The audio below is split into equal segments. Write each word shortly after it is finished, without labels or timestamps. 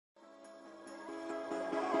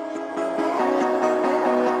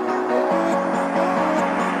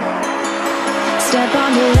Step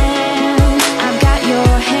on the land, I've got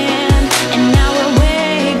your hand, and now we're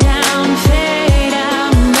way down, fade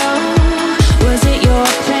out. No, was it your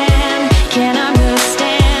plan? Can't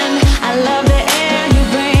understand. I love the air you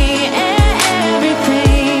bring,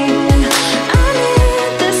 everything.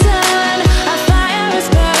 Underneath the sun, a fire is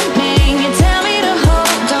burning. You tell me to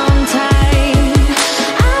hold on tight.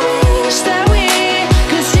 I wish that we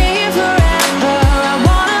could stay here forever. I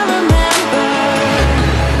wanna remember.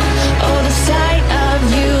 Oh, the sight of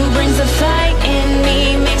you brings a fight in me,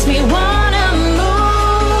 makes me wanna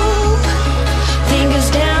move. Fingers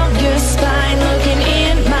down your spine, looking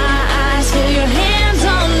in my eyes, feel your hands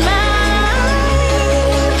on mine.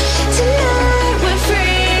 Tonight we're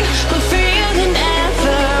free, we're freer than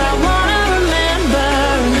ever. I wanna remember.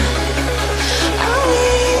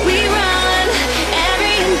 Oh, we run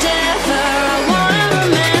every endeavor. I wanna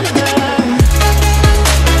remember.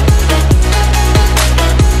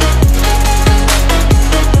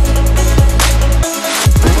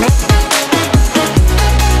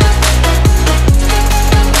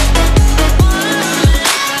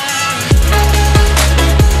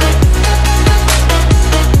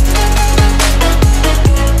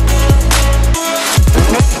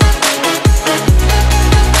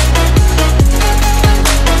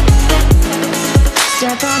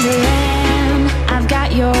 Step on the land, I've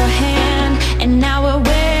got your hand, and now we're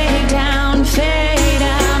way down, fade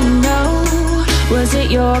out. No, was it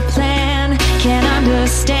your plan? Can't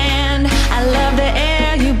understand.